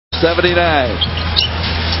79.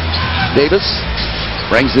 Davis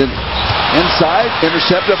brings it inside,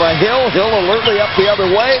 intercepted by Hill. Hill alertly up the other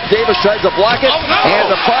way. Davis tries to block it, and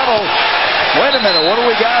the funnel. Wait a minute, what do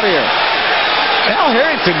we got here? Al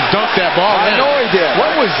Harrington dunked that ball in. I know he did.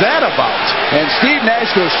 What was that about? And Steve Nash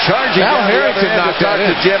goes charging Al down Harrington the other end to talk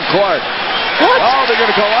to Jim Clark. What? Oh, they're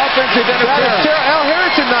going to call offensive interference. Al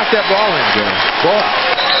Harrington knocked that ball in again. Boy.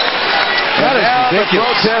 That is now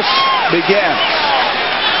ridiculous. The protest begins.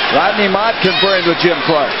 Rodney Mott conferring with Jim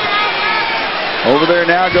Clark. Over there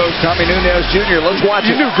now goes Tommy Nunez Jr. Let's watch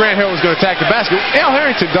it. You knew Grant Hill was going to attack the basket. Al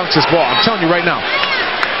Harrington dunks this ball. I'm telling you right now.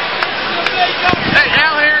 Hey,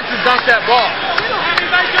 Al Harrington dunked that ball.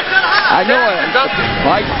 I know it.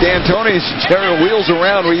 Mike D'Antoni's carrying wheels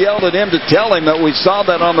around. We yelled at him to tell him that we saw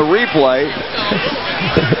that on the replay.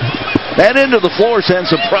 That end of the floor has had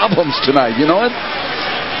some problems tonight. You know it?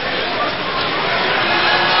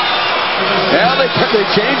 Yeah, they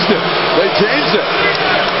changed it. They changed it.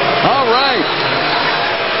 All right.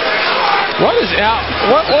 What is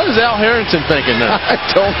Al Harrington thinking now? I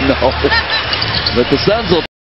don't know. But the Suns will